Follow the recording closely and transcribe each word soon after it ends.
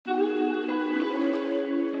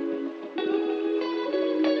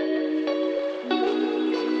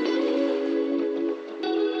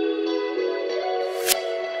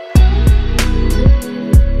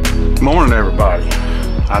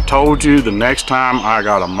told you the next time I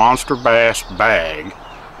got a Monster Bass bag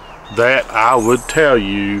that I would tell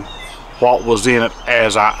you what was in it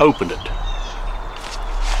as I opened it.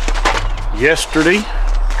 Yesterday,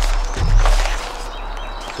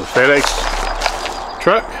 the FedEx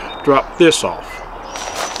truck dropped this off.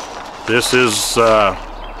 This is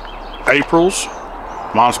April's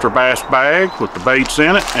Monster Bass Bag with the baits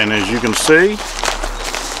in it, and as you can see,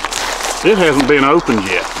 it hasn't been opened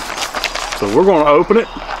yet. So we're going to open it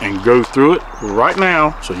and go through it right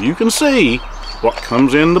now so you can see what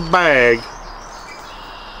comes in the bag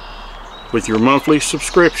with your monthly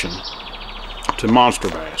subscription to Monster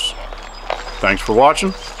Bass. Thanks for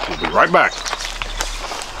watching. We'll be right back.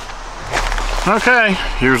 Okay,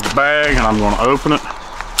 here's the bag, and I'm going to open it.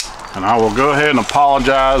 And I will go ahead and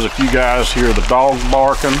apologize if you guys hear the dogs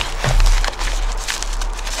barking,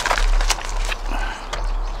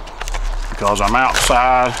 because I'm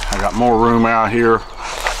outside. I got more room out here.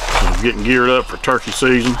 I'm getting geared up for turkey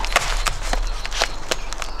season.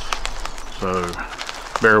 So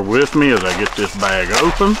bear with me as I get this bag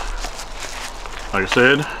open. Like I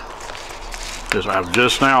said, I've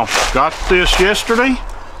just now got this yesterday.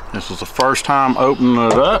 This is the first time opening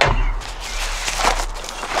it up.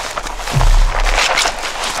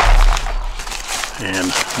 And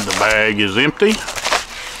the bag is empty.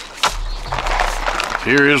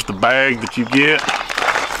 Here is the bag that you get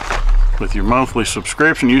with your monthly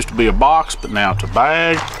subscription. It used to be a box, but now it's a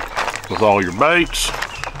bag with all your baits.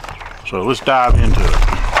 So let's dive into it.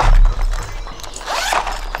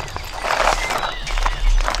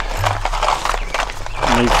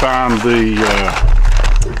 Let me find the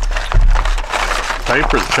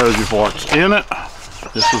paper that shows you what's in it.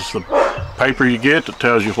 This is the paper you get that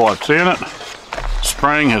tells you what's in it.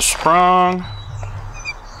 Spring has sprung.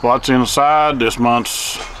 What's inside this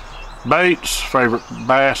month's baits, favorite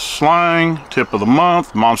bass slang, tip of the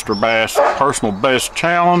month, Monster Bass Personal Best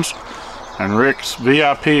Challenge, and Rick's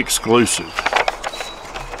VIP exclusive.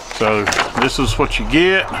 So this is what you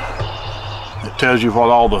get. It tells you what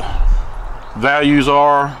all the values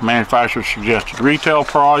are, manufacturer suggested retail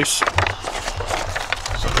price.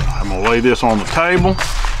 So I'm gonna lay this on the table.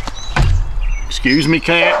 Excuse me,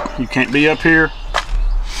 cat, you can't be up here.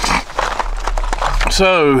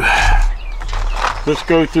 So let's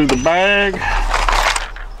go through the bag.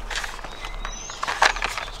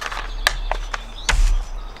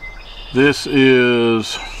 This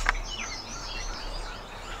is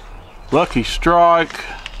Lucky Strike,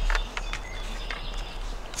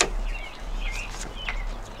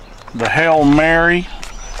 the Hail Mary.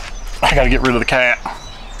 I gotta get rid of the cat.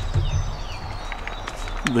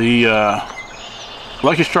 The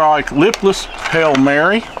Lucky Strike Lipless Hail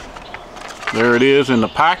Mary. There it is in the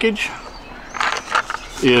package.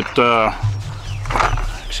 It,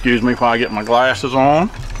 excuse me while I get my glasses on.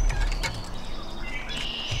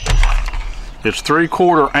 It's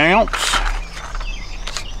 3/4 ounce,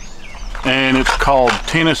 and it's called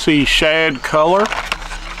Tennessee Shad Color.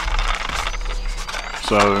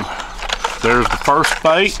 So there's the first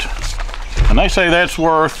bait, and they say that's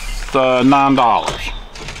worth $9.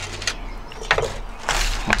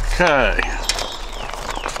 Okay.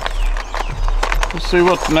 Let's see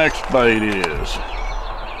what the next bait is.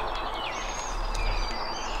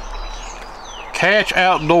 Catch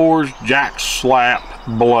Outdoors Jack Slap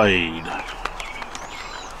Blade.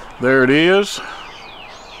 There it is.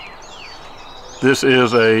 This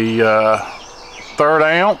is a 1/3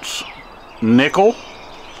 ounce nickel.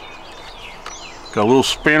 Got a little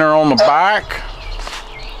spinner on the back.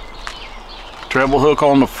 Treble hook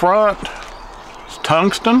on the front. It's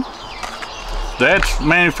tungsten. That's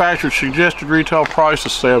manufacturer suggested retail price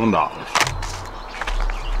is $7.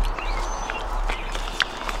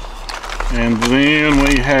 And then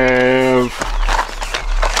we have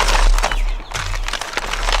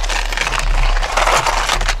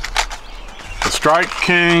the Strike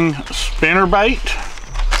King spinner bait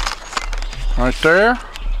right there,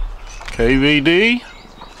 KVD.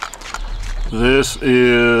 This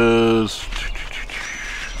is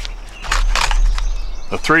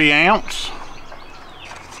a 3 ounce.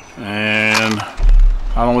 And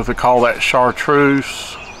I don't know if they call that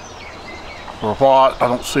chartreuse or what. I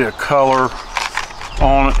don't see a color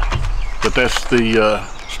on it, but that's the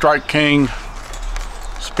Strike King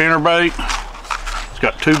spinner bait. It's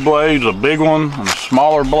got 2 blades, a big one and a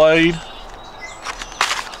smaller blade.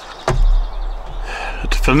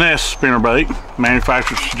 It's a finesse spinner bait.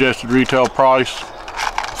 Manufacturer suggested retail price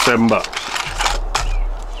 $7.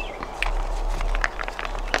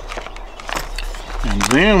 And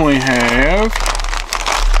then we have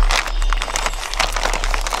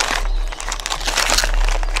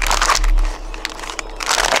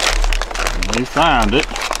Let me find it.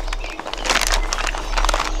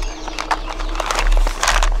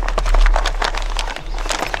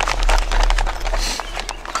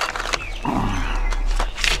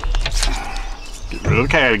 Get rid of the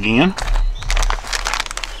cat again.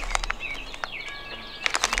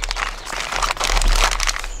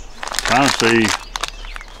 Trying to see.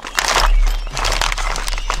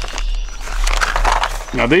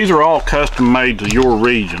 Now these are all custom made to your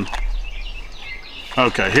region.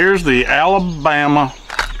 Okay, here's the Alabama,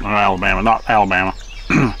 not Alabama.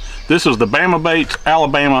 This is the Bama Baits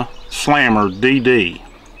Alabama Slammer DD.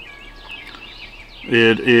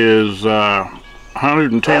 It is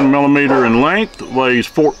 110 millimeter in length, weighs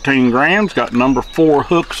 14 grams, got number 4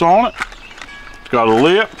 hooks on it. It's got a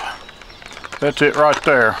lip. That's it right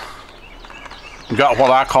there. Got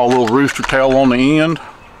what I call a little rooster tail on the end.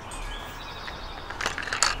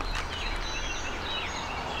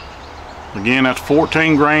 Again, that's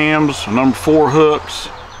 14 grams, number 4 hooks,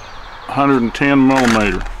 110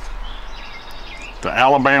 millimeter. The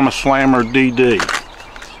Alabama Slammer DD.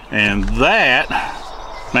 And that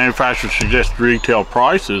manufacturer's suggested retail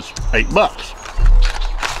price is $8.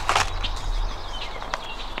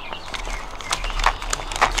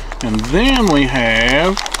 And then we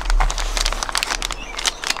have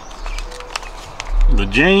the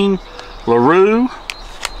Jean LaRue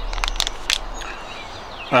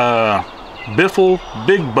Biffle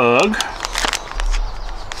Big Bug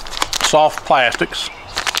soft plastics.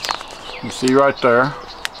 You see right there.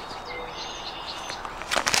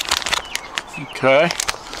 Okay.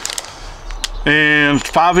 And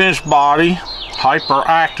 5-inch body,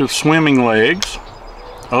 hyperactive swimming legs,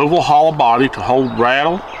 oval hollow body to hold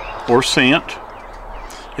rattle or scent.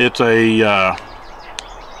 It's a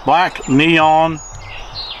black neon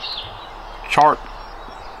chart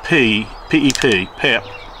PEP.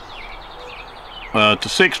 It's a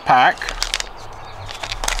 6-pack.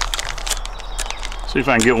 See if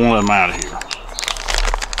I can get one of them out of here.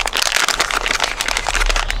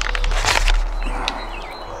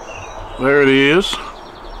 There it is.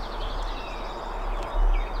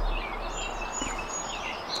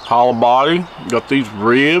 Hollow body. Got these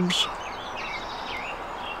ribs.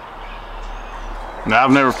 Now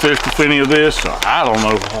I've never fished with any of this, so I don't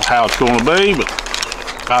know how it's going to be, but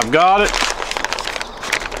I've got it.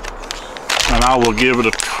 And I will give it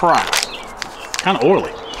a try. Kind of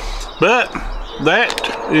oily. But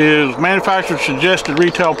that is manufacturer's suggested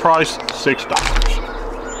retail price, $6.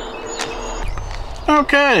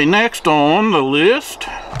 Okay, next on the list,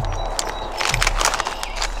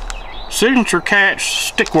 Signature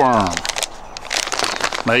Catch Stickworm.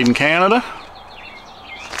 Made in Canada.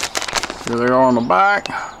 Here they are on the back.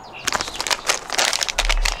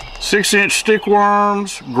 6-inch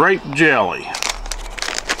stickworms, grape jelly.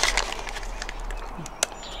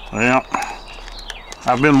 Well,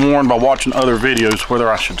 I've been warned by watching other videos whether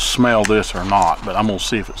I should smell this or not, but I'm going to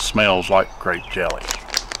see if it smells like grape jelly.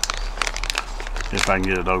 If I can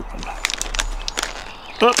get it open.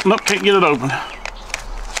 Oh, nope, can't get it open.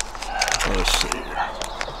 Let's see here.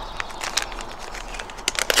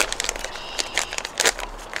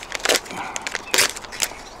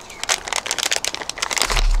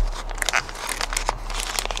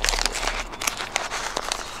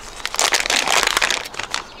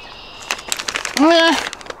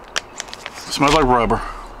 Smells like rubber,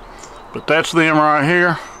 but that's them right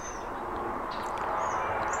here.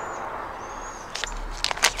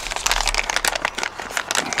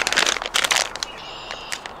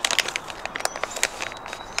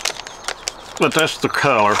 But that's the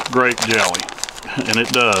color, grape jelly, and it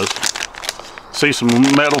does. See some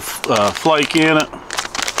metal flake in it.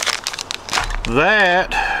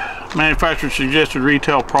 That manufacturer's suggested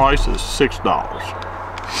retail price is $6.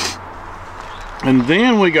 And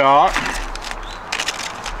then we got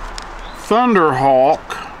Thunderhawk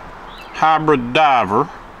Hybrid Diver.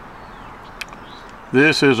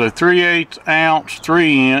 This is a 3/8 ounce,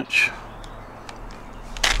 3-inch.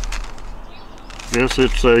 Guess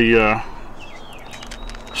it's a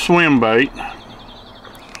swim bait.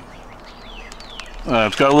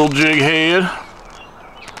 It's got a little jig head.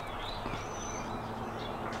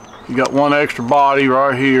 You got one extra body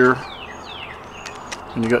right here.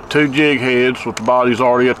 And you got 2 jig heads with the bodies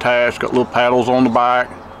already attached. Got little paddles on the back.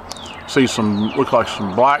 See some, look like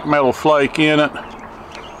some black metal flake in it.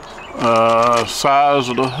 Size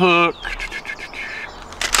of the hook.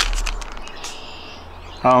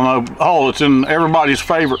 I don't know. Oh, it's in everybody's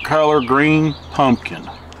favorite color, green pumpkin.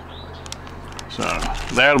 So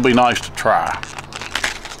that'll be nice to try.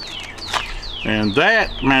 And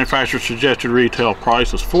that manufacturer's suggested retail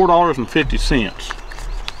price is $4.50.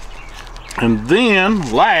 And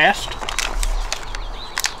then last,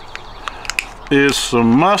 is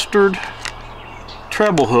some mustard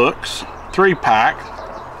treble hooks, 3-pack,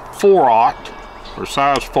 4/0 or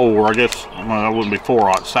size 4. I guess well, it wouldn't be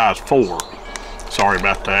 4/0, size 4. Sorry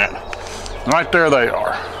about that. Right there they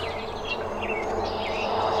are.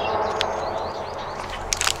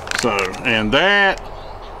 So, and that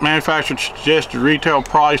manufacturer suggested retail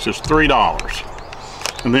price is $3.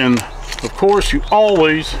 And then, of course, you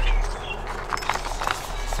always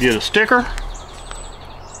get a sticker.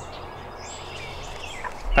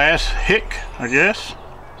 Bass Hick, I guess.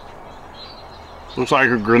 Looks like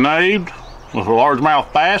a grenade with a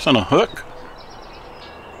largemouth bass and a hook.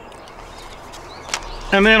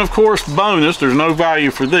 And then, of course, bonus, there's no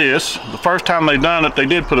value for this. The first time they done it, they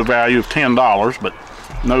did put a value of $10, but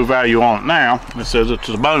no value on it now. It says it's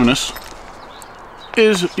a bonus.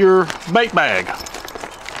 Is your bait bag.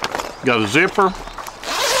 Got a zipper.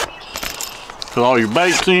 Put all your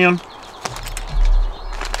baits in,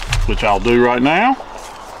 which I'll do right now.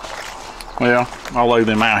 Well, I'll lay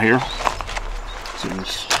them out here so you can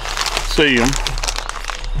see them.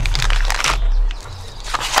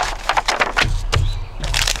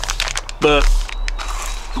 But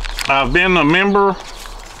I've been a member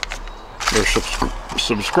or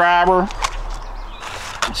subscriber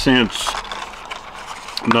since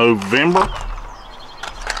November,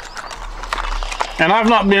 and I've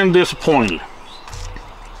not been disappointed.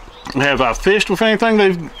 Have I fished with anything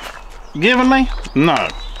they've given me? No.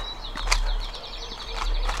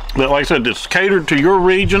 But like I said, it's catered to your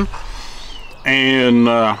region, and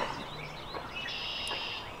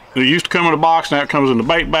it used to come in a box, now it comes in the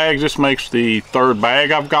bait bags. This makes the 3rd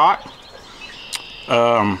bag I've got.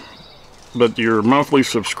 But your monthly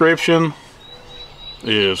subscription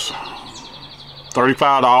is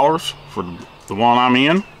 $35 for the one I'm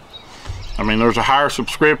in. I mean, there's a higher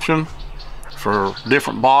subscription for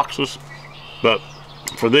different boxes, but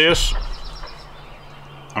for this,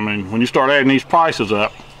 I mean, when you start adding these prices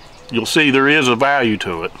up, you'll see there is a value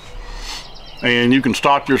to it. And you can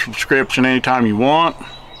stop your subscription anytime you want.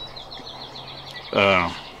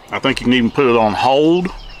 I think you can even put it on hold,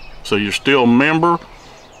 so you're still a member,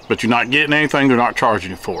 but you're not getting anything, they're not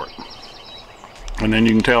charging you for it. And then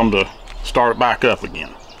you can tell them to start it back up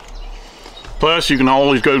again. Plus, you can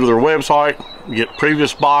always go to their website, get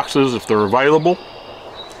previous boxes if they're available.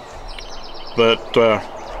 But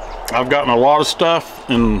I've gotten a lot of stuff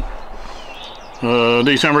in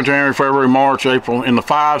December, January, February, March, April. In the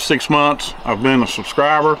 5-6 months I've been a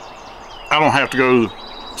subscriber, I don't have to go to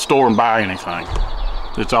the store and buy anything.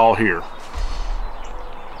 It's all here.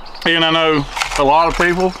 And I know a lot of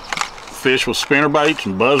people fish with spinner baits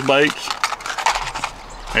and buzz baits.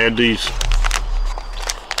 Add these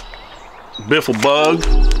biffle bug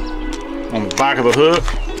on the back of the hook,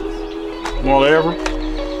 whatever.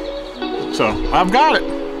 So I've got it.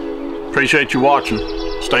 Appreciate you watching.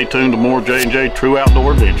 Stay tuned to more J&J True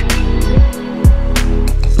Outdoor Adventures.